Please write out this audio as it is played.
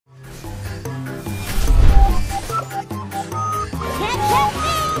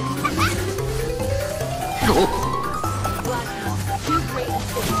Bastard.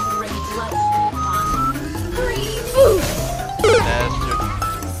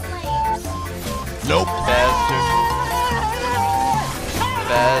 Nope. Bastard.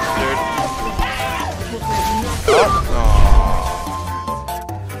 Bastard. Oh.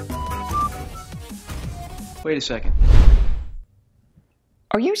 Wait a second.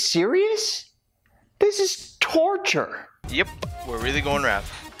 Are you serious? This is torture. Yep, we're really going Raph.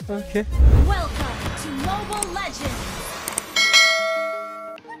 Okay. Welcome to Mobile Legends.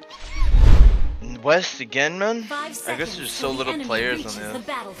 West again, man? 5 I seconds guess there's so till the little enemy players reaches on the this.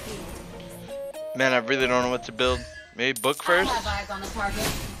 battlefield. Man, I really don't know what to build. Maybe book first? I have eyes on the target.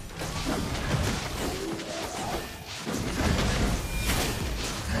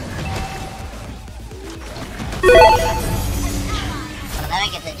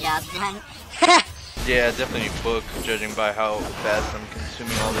 That'll get the job done. Yeah, definitely book, judging by how fast I'm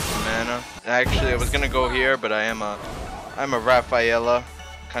consuming all this mana. Actually, I was gonna go here, but I'm a Rafaela,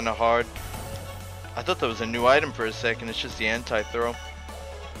 kind of hard. I thought that was a new item for a second. It's just the anti-throw. We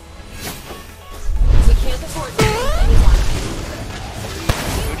can't afford to lose anyone.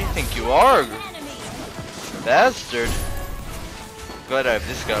 Who do you think you are, bastard? Glad I have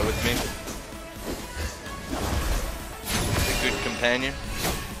this guy with me. He's a good companion.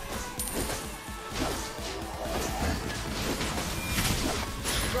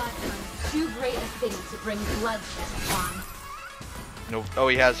 Too great a thing to bring bloodshed upon. Nope. Oh,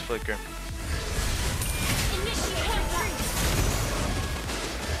 he has flicker.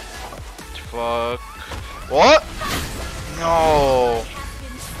 Fuck. What? No.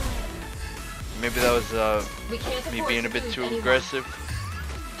 Maybe that was me being a bit too aggressive.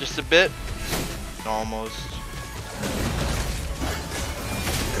 Just a bit. Almost.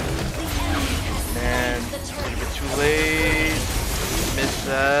 Man, a bit too late. Missed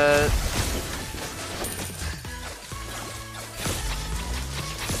that.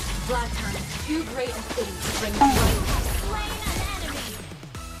 Blackheart, too great a thing to bring bloodshed.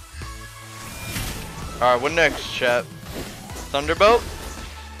 Alright, what next, chat? Thunderbolt?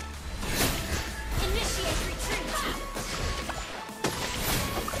 Initiate retreat.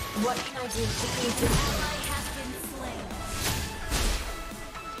 What can I do to ease this? Ally has been slain.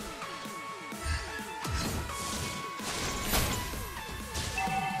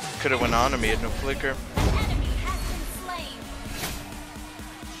 Could have went on to me, had no flicker. Enemy has been slain.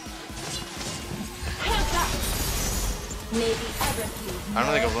 Hands up. Maybe everything. I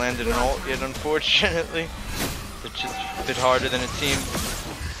don't think I've landed an ult yet, unfortunately. It's just a bit harder than it seemed.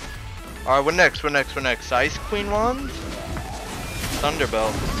 Alright, what next? What next? What next? Ice Queen wand?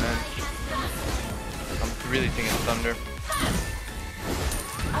 Thunderbelt, man. I'm really thinking Thunder.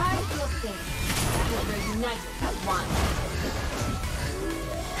 I feel safe. We're united at once.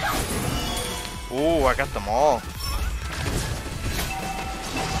 Ooh, I got them all.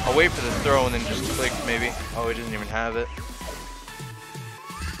 I'll wait for the throw and then just click, maybe. Oh, he doesn't even have it.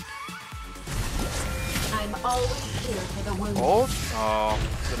 I'm always here for the wounded. Ult? Oh, a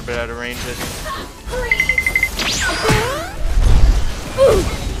little bit out of range, I think.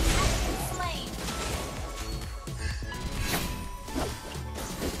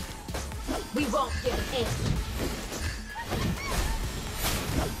 We won't give an inch.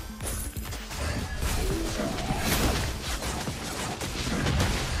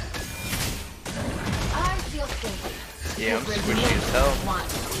 I feel safe. Yeah, I'm squishy as hell.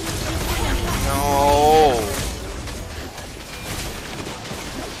 Once. No.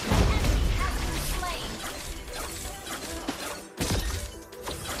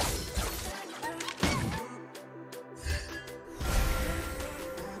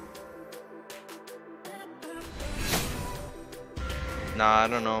 Nah, I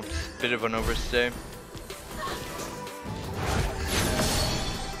don't know. It's a bit of an overstay.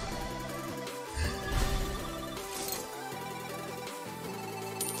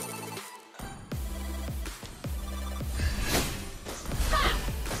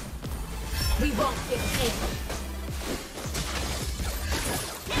 We won't give in.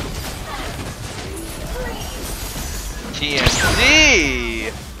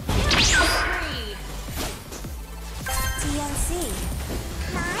 TNC! TNC.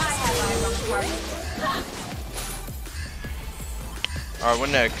 I have eyes on the target. Alright, what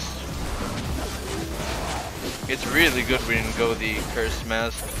next? It's really good we didn't go the cursed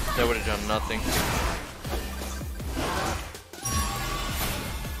mask. That would have done nothing.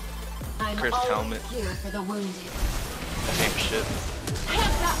 I'm Cursed always helmet. here for the wounded. Same shit.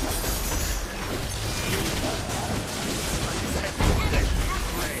 Hands up.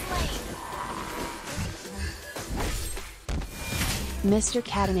 Mr.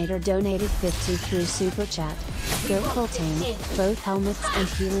 Catinator donated 50 through Super Chat. Go Coltane, both helmets and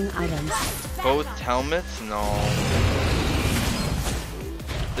healing items. Both helmets? No.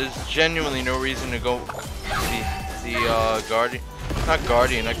 There's genuinely no reason to go the Guardian. Not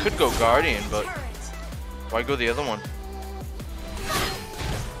Guardian. I could go Guardian, but why go the other one?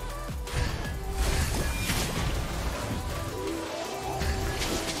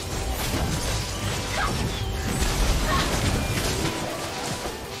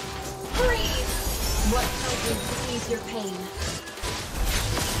 What help will ease your pain?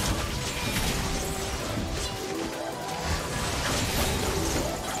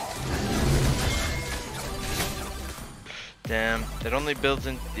 Damn, it only builds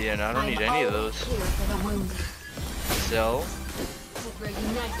in. Yeah, no, I don't need any of those. Sell.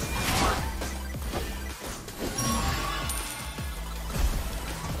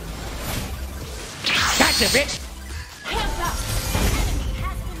 Gotcha, bitch! Hands up! Enemy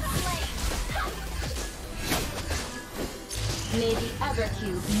has been slain. May the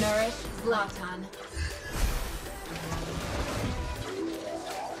Evercube nourish Zlatan.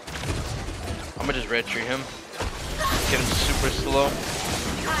 I'm gonna just red tree him. Get him super slow. I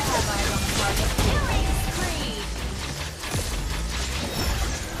have eyes on the target. Killing spree.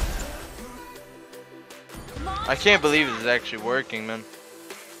 I can't believe this is actually working, man.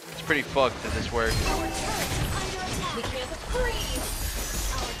 It's pretty fucked that this works. We can't freeze.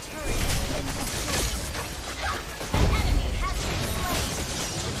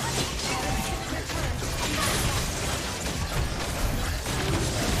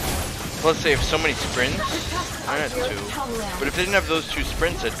 Plus they have so many sprints. I had two. But if they didn't have those two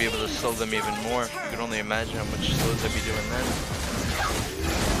sprints, I'd be able to slow them even more. You could only imagine how much slows I'd be doing then.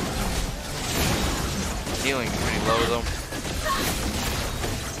 Healing's pretty low though.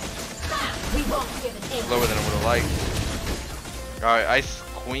 Lower than I would have liked. Alright, Ice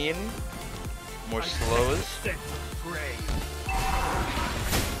Queen. More slows.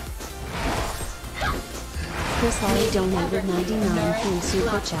 Chris Holly donated 99 through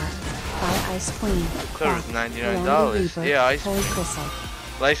Super Chat. By Ice Queen. Thought it was $99. Yeah, Ice Holy Crystal.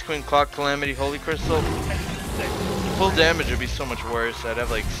 Ice Queen, Clock, Calamity, Holy Crystal. Full damage would be so much worse. I'd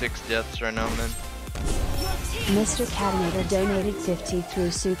have like 6 deaths right now, man. Mr. Catinator donated 50 through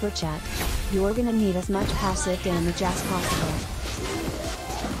Super Chat. You're gonna need as much passive damage as possible.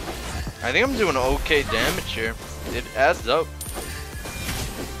 I think I'm doing okay damage here. It adds up.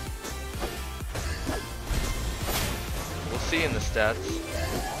 We'll see in the stats.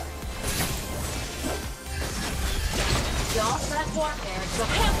 Don't let warfare go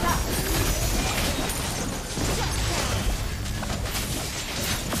hands up.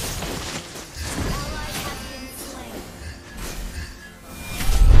 Ally has been slain.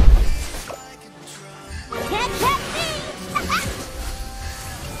 Can't catch me!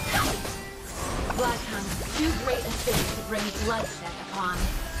 Bloodhound, too great a thing to bring bloodshed upon.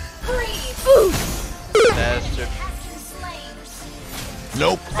 Freeze! Bastard.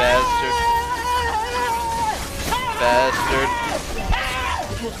 Nope. Bastard. Bastard.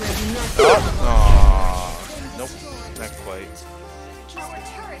 Oh, nope, not quite. Our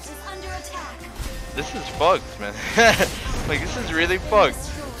turret is under attack. This is fucked, man. Like this is really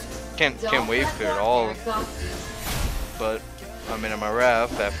fucked. Can't wave clear at all. But I mean, I'm a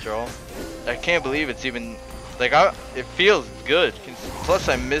ref after all. I can't believe it's even like it feels good. Plus,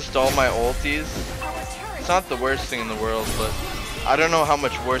 I missed all my ulties. It's not the worst thing in the world, but I don't know how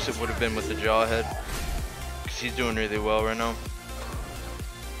much worse it would have been with the Jawhead. He's doing really well right now.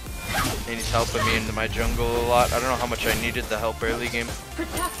 And he's helping me into my jungle a lot. I don't know how much I needed the help early game.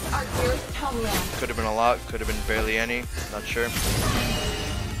 Protect our dearest homeland. Could have been a lot, could have been barely any. Not sure.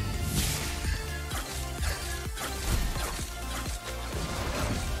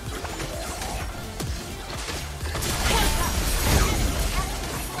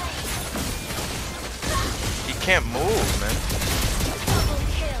 He can't move, man.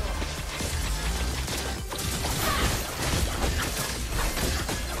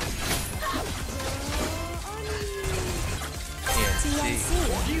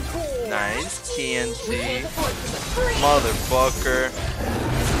 Nice, TNT. Motherfucker.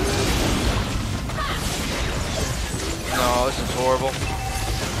 No, this is horrible.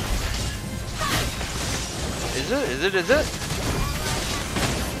 Is it? Is it? Is it?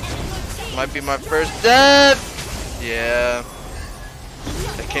 Might be my first death! Yeah.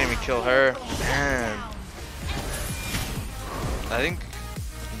 I can't even kill her. Man. I think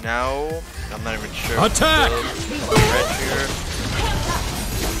now, I'm not even sure. Attack!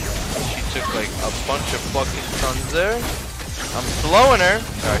 She took like a bunch of fucking stuns there. I'm slowing her.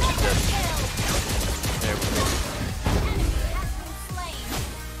 Alright, she's dead. There we go.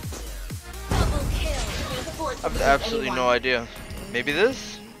 I have absolutely no idea. Maybe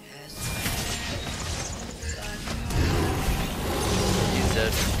this? He's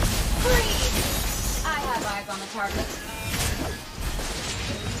dead. Freeze! I have eyes on the target.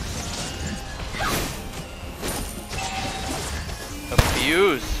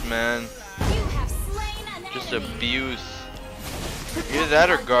 Abuse, man. You have slain an Just enemy. abuse. Either that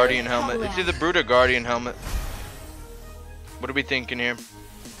or Guardian Helmet. It's either Brute or Guardian Helmet. What are we thinking here?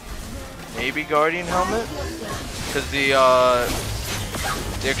 Maybe Guardian Helmet? Because the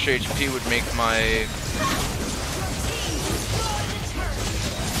extra HP would make my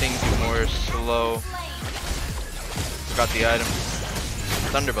thing more slow. Forgot the item.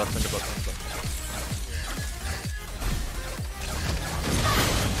 Thunderbolt, Thunderbolt, Thunderbolt.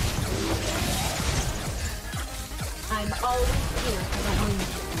 I'm always here for the wounded.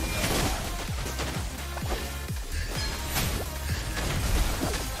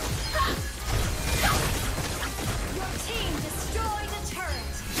 Your team destroyed a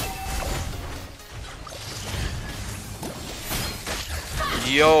turret.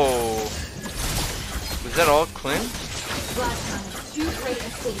 Yo! Was that all Clint? Last time, too great a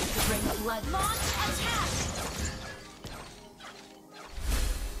city to bring blood. Launch attack.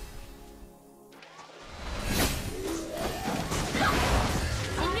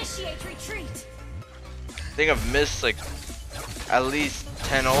 Initiate retreat. I think I've missed like at least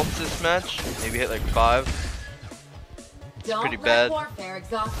 10 ults this match. Maybe hit like 5. Don't pretty let bad. warfare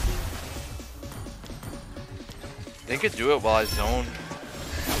exhaust you. They could do it while I zone.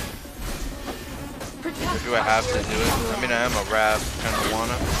 Or do I have to do it? I mean, I am a rap, kind of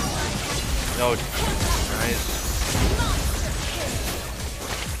wanna. No, nice.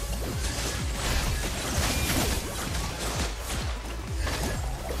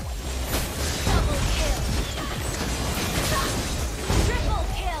 Double kill. Triple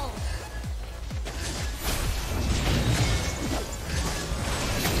kill.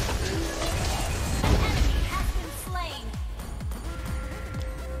 An enemy has been slain.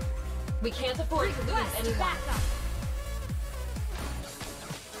 We can't afford to lose anyone.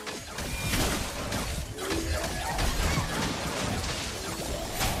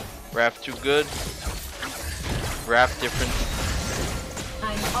 Raf too good. Raf different.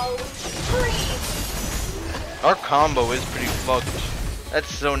 I'm always free. Our combo is pretty fucked.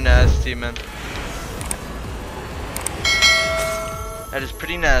 That's so nasty, man. That is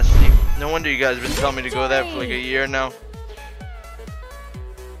pretty nasty. No wonder you guys have been telling me to go that for like a year now.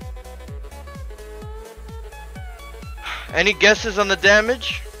 Any guesses on the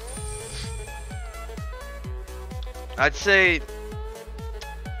damage? I'd say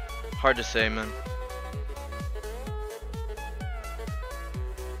hard to say, man.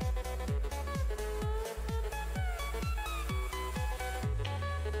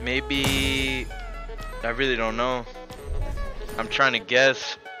 Maybe I really don't know. I'm trying to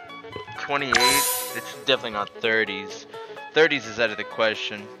guess. 28. It's definitely not 30s. 30s is out of the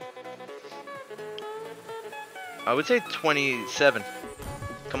question. I would say 27.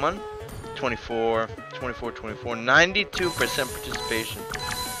 Come on. 24, 24, 24. 92% participation.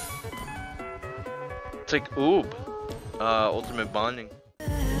 It's like oob. Ultimate bonding.